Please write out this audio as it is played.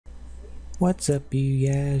What's up, you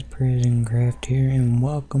guys? Prisoncraft here, and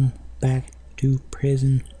welcome back to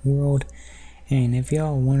Prison World. And if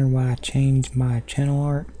y'all wonder why I changed my channel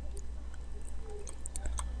art,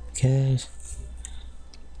 because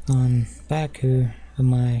on back here of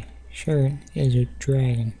my shirt is a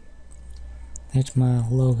dragon. That's my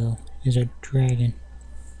logo, is a dragon.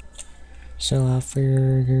 So I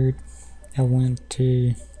figured I went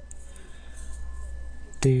to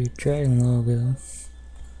the dragon logo,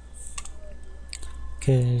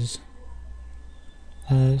 because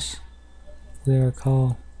us, we are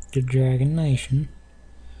called the Dragon Nation.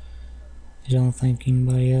 I don't think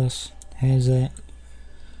anybody else has that.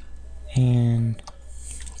 And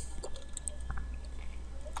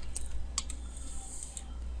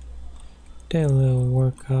did a little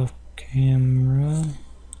work off camera.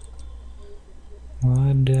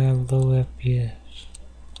 Why do I have low FPS?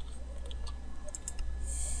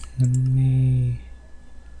 Let me...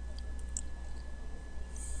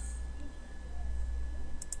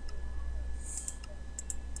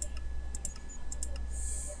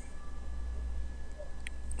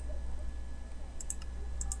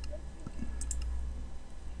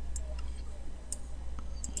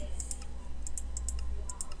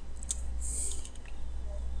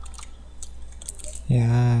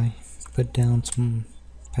 Yeah, I put down some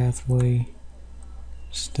pathway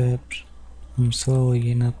steps. I'm slowly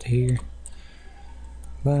getting up to here,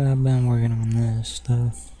 but I've been working on this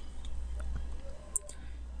stuff.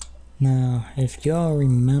 Now, if y'all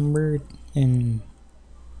remembered in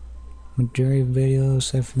majority of videos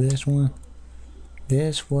except for this one,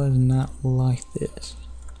 this was not like this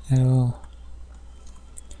at all,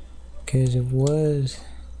 because it was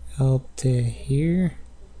up to here,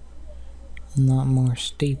 a lot more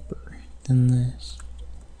steeper than this.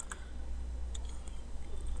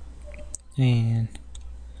 And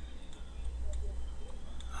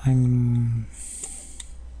I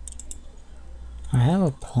have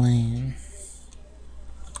a plan.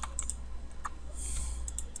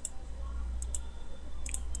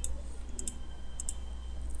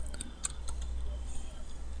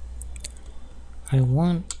 I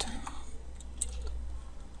want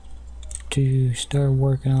to start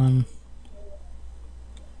working on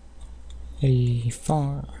a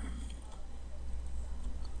farm.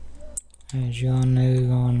 As y'all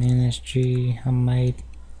know, on NSG I made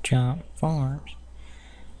giant farms.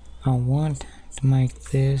 I want to make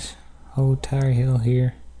this whole entire hill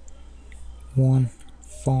here one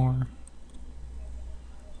farm.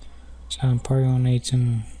 So I'm probably gonna need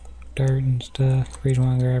some dirt and stuff. The reason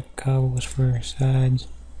why I grabbed cobble was for sides.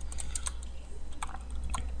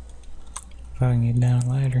 If I can get down a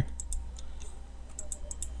ladder.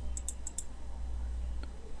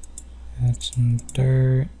 Add some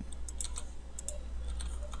dirt.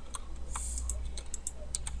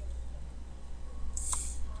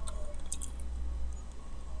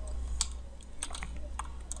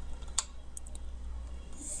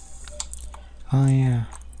 Oh yeah,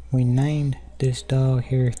 we named this dog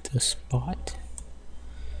here the Spot.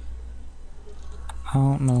 I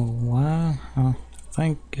don't know why. I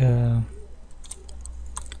think it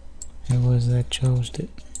was that chose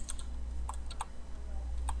it.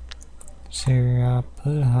 So I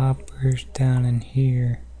put hoppers down in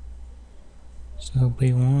here. So it'll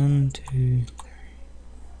be 1, 2, 3,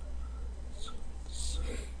 6,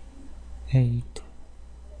 8.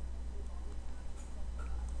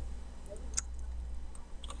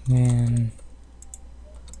 And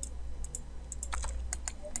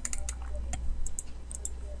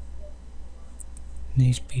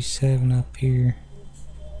needs to be 7 up here.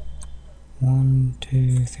 1,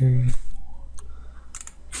 2, 3.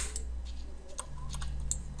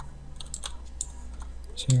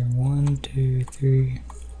 So 1, 2, 3,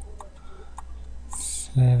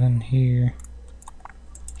 7 here.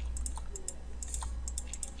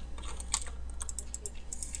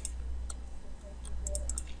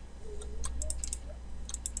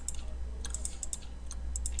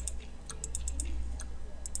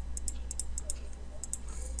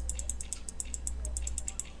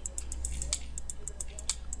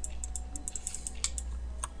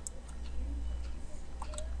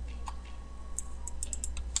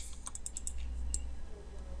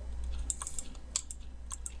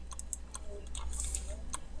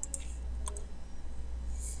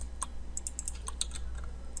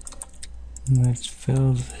 Let's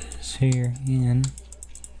fill this here in.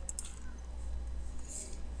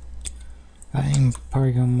 I ain't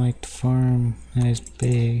probably gonna make the farm as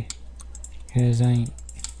big, because I ain't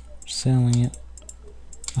selling it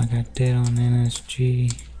like I did on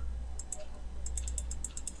NSG.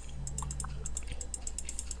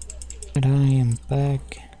 But I am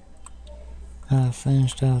back I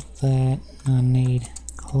finished off that. I need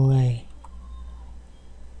clay.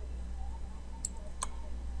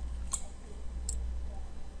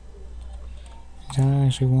 I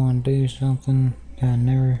actually want to do something that I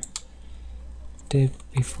never did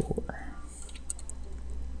before.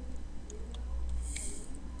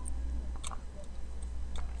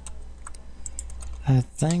 I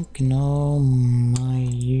think in all my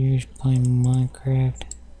years playing Minecraft,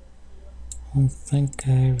 I don't think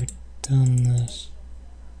I ever done this.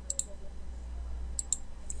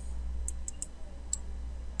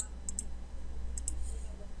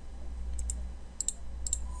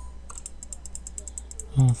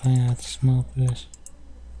 I don't think I have to smoke this.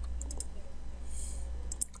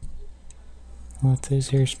 Let this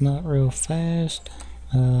here smelt real fast.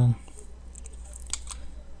 I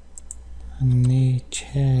need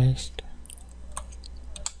chest.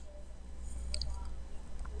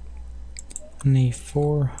 I need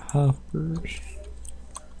 4 hoppers.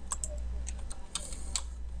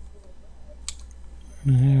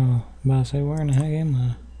 Hell, about to say, where in the heck am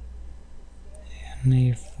I? I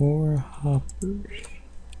need 4 hoppers.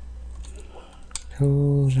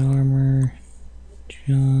 Tools, armor,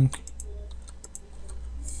 junk.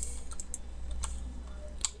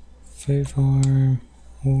 Food farm,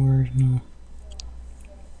 ores, no.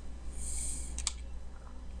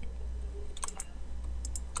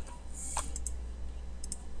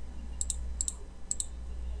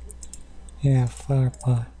 Yeah, fire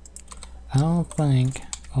pot. I don't think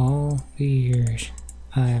all the years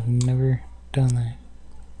I have never done that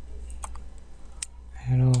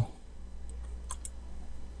at all.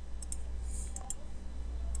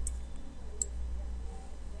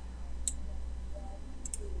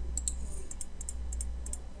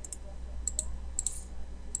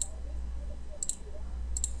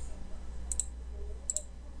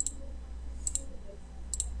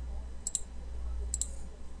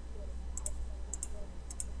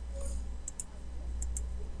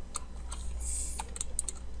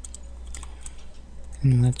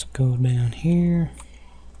 And let's go down here.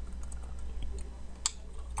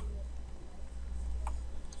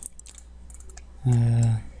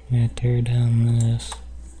 Yeah, tear down this.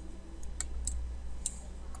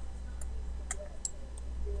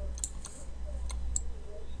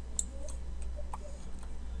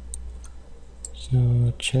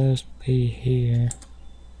 So chest be here.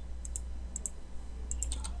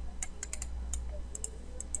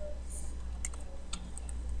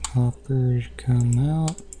 Hoppers come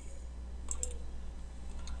out.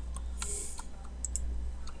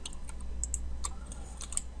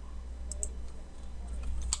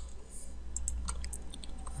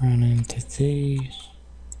 Run into these.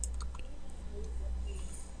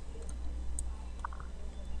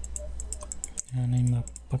 I need my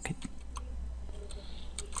bucket.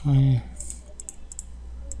 Oh yeah.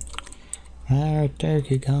 That right there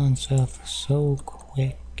could go on south so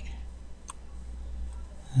quick.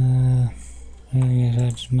 I guess I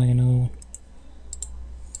just make an old.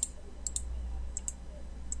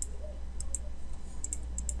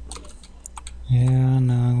 Yeah, I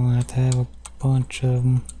know I'm gonna have to have a bunch of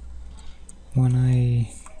them when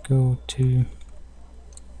I go to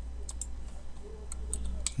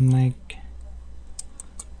make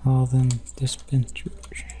all them dispensers.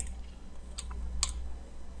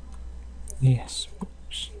 Yes,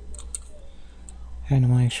 works. Had to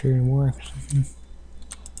make sure it works.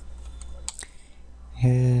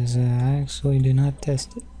 Because I actually did not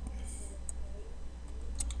test it.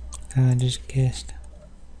 I just guessed.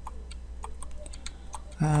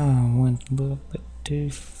 I went a little bit too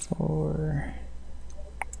far.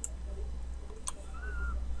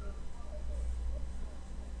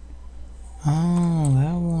 Oh,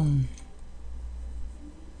 that one.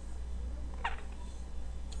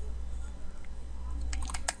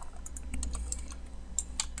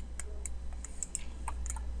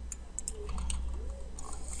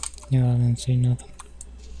 Yeah, I didn't see nothing.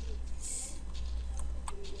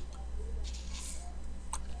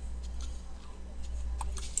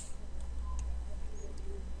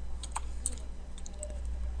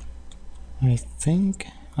 I think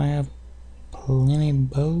I have plenty of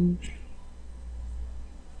bows.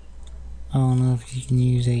 I don't know if you can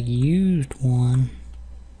use a used one.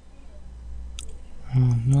 I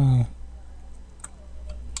don't know.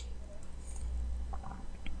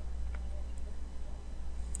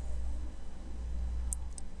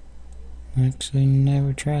 Actually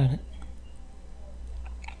never tried it.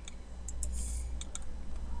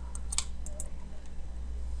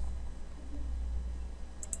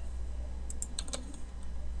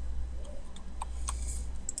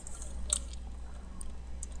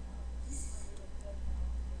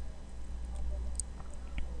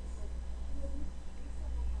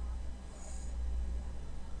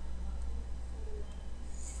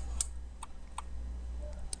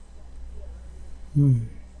 I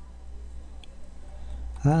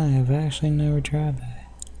have actually never tried that.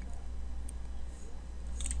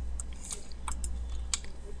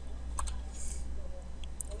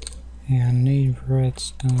 Yeah, I need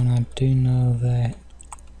redstone, I do know that.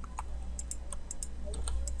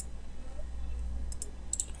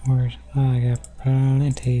 Where's, I got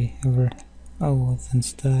plenty of oats and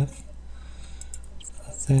stuff.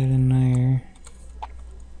 Put that in there.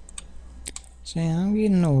 See, I'm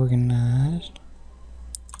getting organized.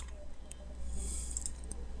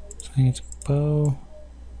 So it's bow.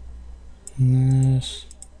 And this.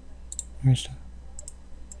 Where's the...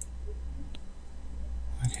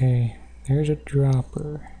 Okay, there's a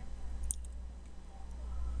dropper.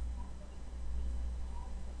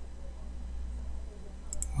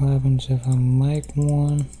 What happens if I make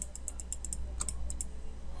one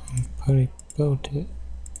and put a bow to it?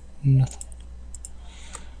 Nothing.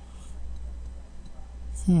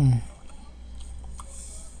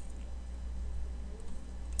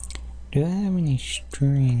 Do I have any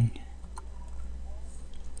string?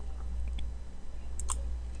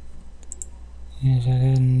 Yes, I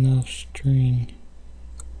got enough string.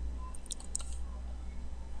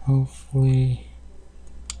 Hopefully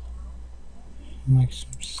make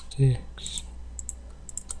some sticks.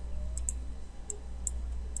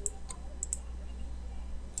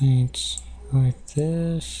 It's like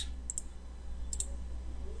this.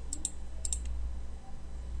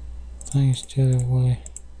 I think it's the other way.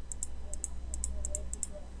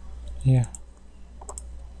 Yeah.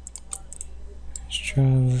 Let's try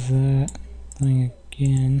that thing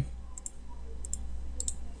again.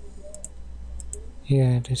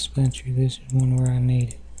 Yeah, dispenser. This is one where I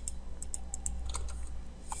need it.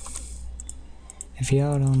 If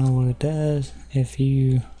y'all don't know what it does, if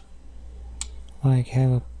you like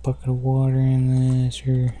have a bucket of water in this,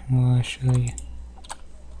 or well, I'll show you.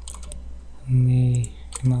 Let me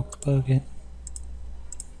get my bucket,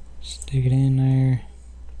 stick it in there,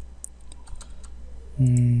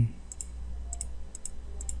 and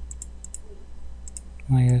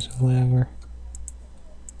I guess a lever.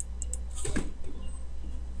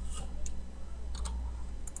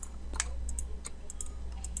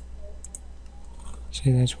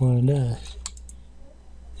 See, that's what it does.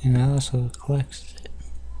 And it also collects it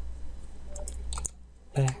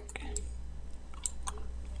back.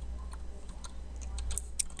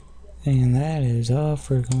 And that is all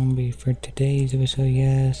for today's episode,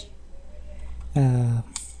 guys.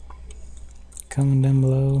 Comment down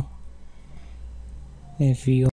below if you